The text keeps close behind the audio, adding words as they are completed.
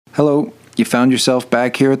Hello, you found yourself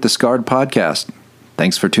back here at the Scarred Podcast.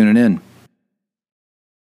 Thanks for tuning in.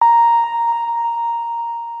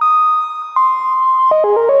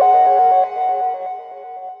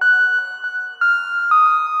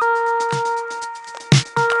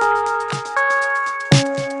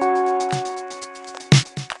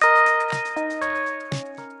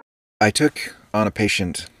 I took on a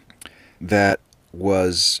patient that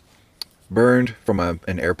was burned from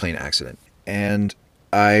an airplane accident, and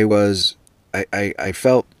I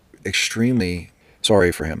felt extremely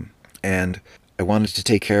sorry for him, and I wanted to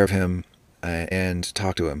take care of him and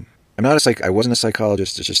talk to him. I wasn't a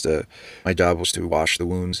psychologist. It's just my job was to wash the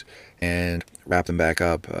wounds and wrap them back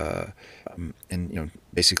up, and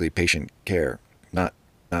basically patient care, not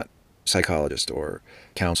psychologist or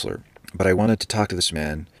counselor. But I wanted to talk to this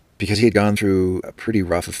man because he had gone through a pretty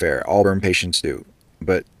rough affair. All burn patients do.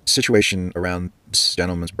 But situation around this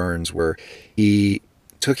gentleman's burns where he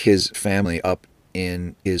took his family up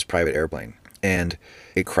in his private airplane and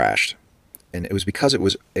it crashed. And it was because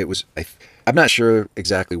I'm not sure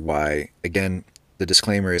exactly why. Again, the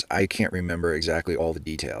disclaimer is I can't remember exactly all the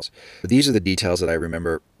details. But these are the details that I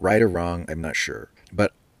remember. Right or wrong, I'm not sure.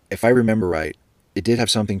 But if I remember right, it did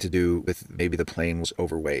have something to do with maybe the plane was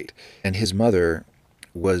overweight. And his mother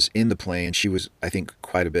was in the plane. She was, I think,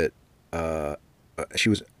 quite a bit, she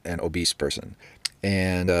was an obese person.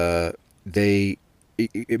 And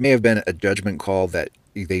it may have been a judgment call that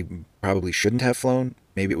they probably shouldn't have flown.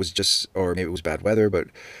 Maybe it was bad weather, but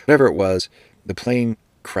whatever it was, the plane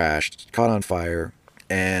crashed, caught on fire,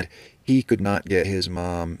 and he could not get his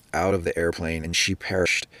mom out of the airplane, and she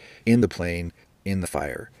perished in the plane in the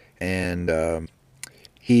fire. And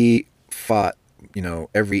he fought,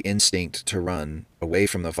 every instinct to run away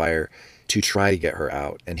from the fire to try to get her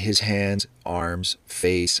out. And his hands, arms,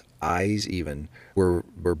 face, eyes even were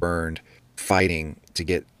burned, fighting to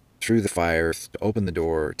get through the fire, to open the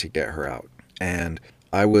door to get her out. And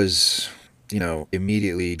I was,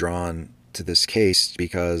 immediately drawn to this case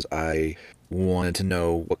because I wanted to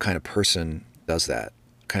know what kind of person does that,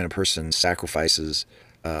 what kind of person sacrifices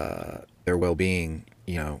their well-being,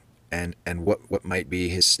 and what might be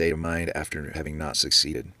his state of mind after having not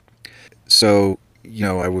succeeded. So,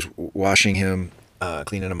 I was washing him,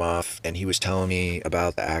 cleaning him off, and he was telling me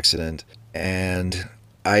about the accident, and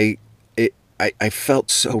I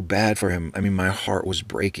felt so bad for him. I mean, my heart was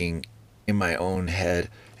breaking in my own head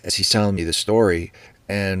as he's telling me the story,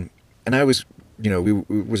 and I was,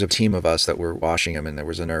 it was a team of us that were washing him, and there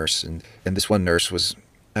was a nurse, and this one nurse was,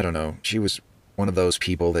 I don't know, she was one of those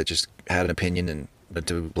people that just had an opinion and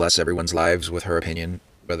to bless everyone's lives with her opinion,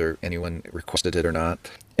 whether anyone requested it or not.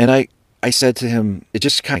 And I said to him, it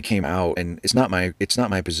just kind of came out, and it's not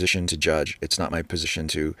my position to judge. It's not my position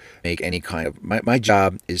to make any kind of, my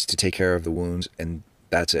job is to take care of the wounds, and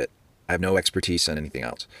that's it. I have no expertise on anything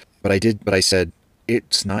else. But I said,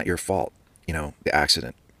 it's not your fault, the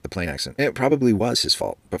accident, the plane accident. It probably was his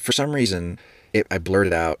fault, but for some reason, I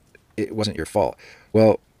blurted out, it wasn't your fault.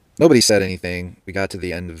 Well, nobody said anything. We got to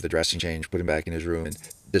the end of the dressing change, put him back in his room, and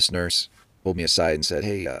this nurse pulled me aside and said,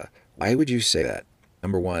 hey, why would you say that?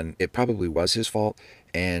 Number one, it probably was his fault,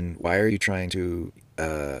 and why are you trying to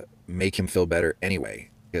make him feel better anyway?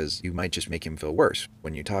 Because you might just make him feel worse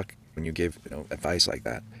when you give advice like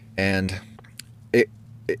that. And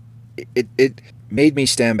it made me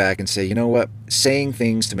stand back and say, you know what? Saying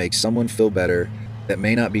things to make someone feel better that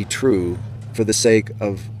may not be true for the sake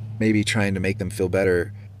of maybe trying to make them feel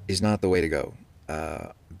better is not the way to go.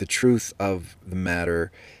 The truth of the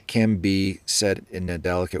matter can be said in a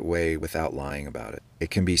delicate way without lying about it.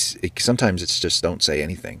 Sometimes it's just don't say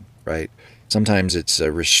anything, right? Sometimes it's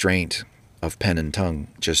a restraint of pen and tongue.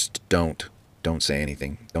 Just don't say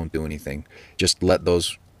anything. Don't do anything. Just let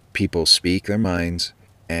those people speak their minds,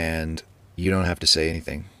 and you don't have to say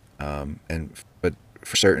anything. But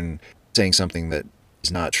for certain, saying something that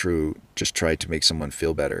is not true, just try to make someone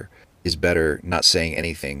feel better, is better not saying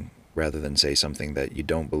anything rather than say something that you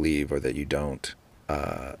don't believe or that you don't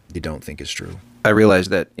think is true. I realized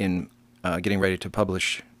that in getting ready to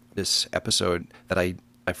publish this episode that I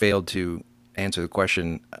failed to answer the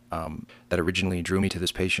question that originally drew me to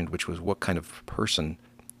this patient, which was what kind of person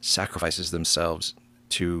sacrifices themselves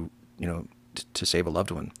to save a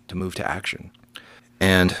loved one, to move to action.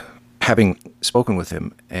 And having spoken with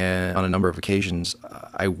him and on a number of occasions,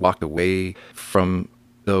 I walked away from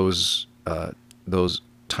those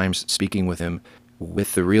times speaking with him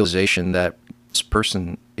with the realization that this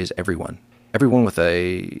person is everyone with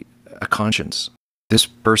a conscience. This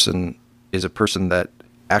person is a person that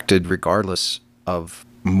acted regardless of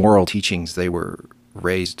moral teachings they were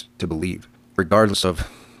raised to believe, regardless of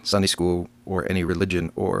Sunday school or any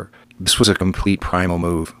religion, or this was a complete primal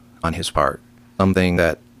move on his part. Something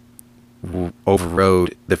that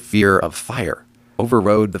overrode the fear of fire,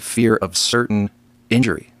 overrode the fear of certain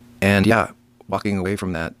injury. And yeah, walking away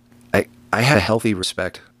from that, I had a healthy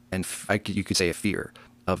respect and you could say a fear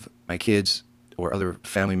of my kids or other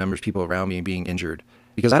family members, people around me being injured,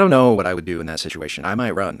 because I don't know what I would do in that situation. I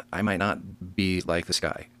might run. I might not be like this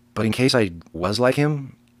guy. But in case I was like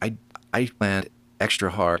him, I planned extra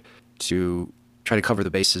hard to try to cover the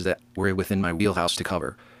bases that were within my wheelhouse to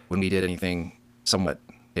cover when we did anything somewhat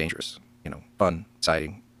dangerous. Fun,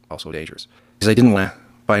 exciting, also dangerous. Because I didn't want to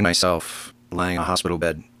find myself lying in a hospital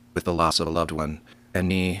bed with the loss of a loved one and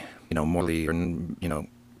me, mortally or,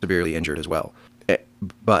 severely injured as well.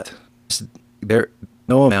 But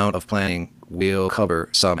no amount of planning will cover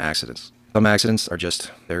some accidents. Some accidents are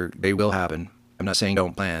just, they will happen. I'm not saying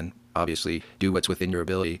don't plan. Obviously, do what's within your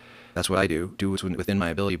ability. That's what I do. Do what's within my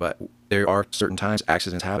ability. But there are certain times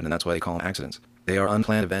accidents happen, and that's why they call them accidents. They are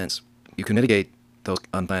unplanned events. You can mitigate those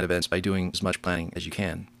unplanned events by doing as much planning as you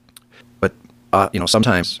can. But,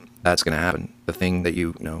 sometimes that's going to happen. The thing that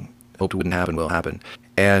you hoped wouldn't happen will happen.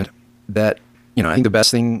 And that, I think the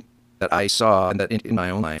best thing that I saw and that in my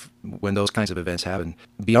own life when those kinds of events happen,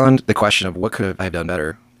 beyond the question of what could I have done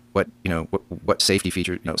better, what safety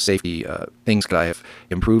features, safety things could I have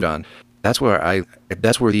improved on, that's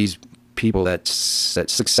where these people that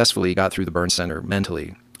successfully got through the burn center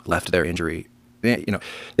mentally left their injury. They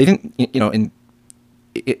didn't,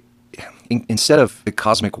 instead of the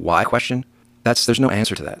cosmic why question, there's no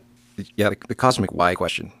answer to that. Yeah, the cosmic why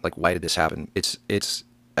question, like why did this happen? It's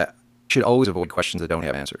should always avoid questions that don't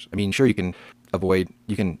have answers. I mean, sure, you can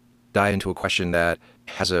dive into a question that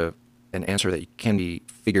has an answer that can be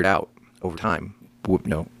figured out over time.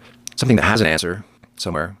 Something that has an answer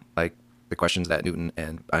somewhere, like the questions that Newton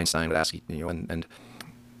and Einstein would ask, and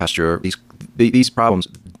Pasteur. These problems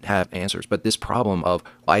have answers, but this problem of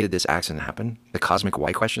why did this accident happen, the cosmic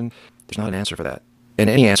why question, there's not an answer for that. And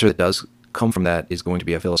any answer that does come from that is going to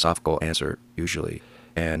be a philosophical answer usually,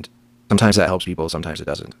 and sometimes that helps people, sometimes it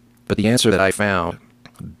doesn't. But the answer that I found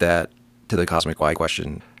to the cosmic why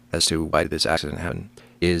question as to why did this accident happen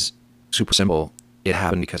is super simple. It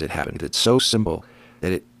happened because it happened. It's so simple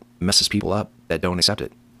that it messes people up that don't accept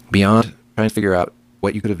it. Beyond trying to figure out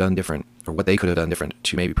what you could have done different or what they could have done different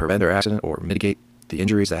to maybe prevent their accident or mitigate the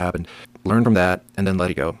injuries that happened, learn from that and then let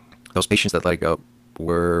it go. Those patients that let it go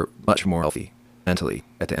were much more healthy mentally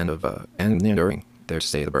at the end of and during their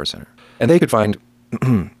stay at the burn center. And they could find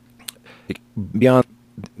beyond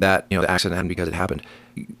that, the accident happened because it happened.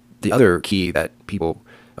 The other key that people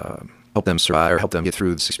help them survive or help them get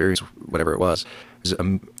through this experience, whatever it was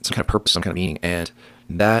some kind of purpose, some kind of meaning. And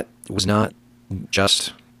that was not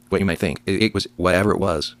just what you might think. It was whatever it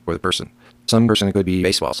was for the person. Some person it could be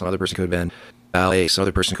baseball. Some other person could have been ballet. Some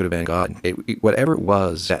other person could have been God. Whatever it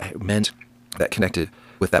was that meant, that connected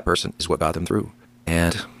with that person is what got them through.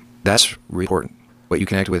 And that's really important. What you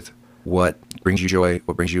connect with, what brings you joy,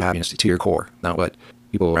 what brings you happiness to your core, not what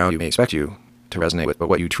people around you may expect you to resonate with, but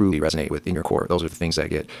what you truly resonate with in your core. Those are the things that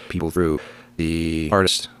get people through the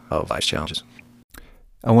hardest of life's challenges.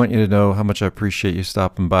 I want you to know how much I appreciate you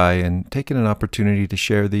stopping by and taking an opportunity to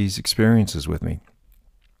share these experiences with me.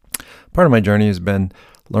 Part of my journey has been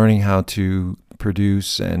learning how to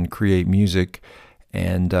produce and create music,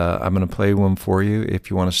 and I'm going to play one for you if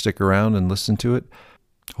you want to stick around and listen to it.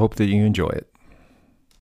 Hope that you enjoy it.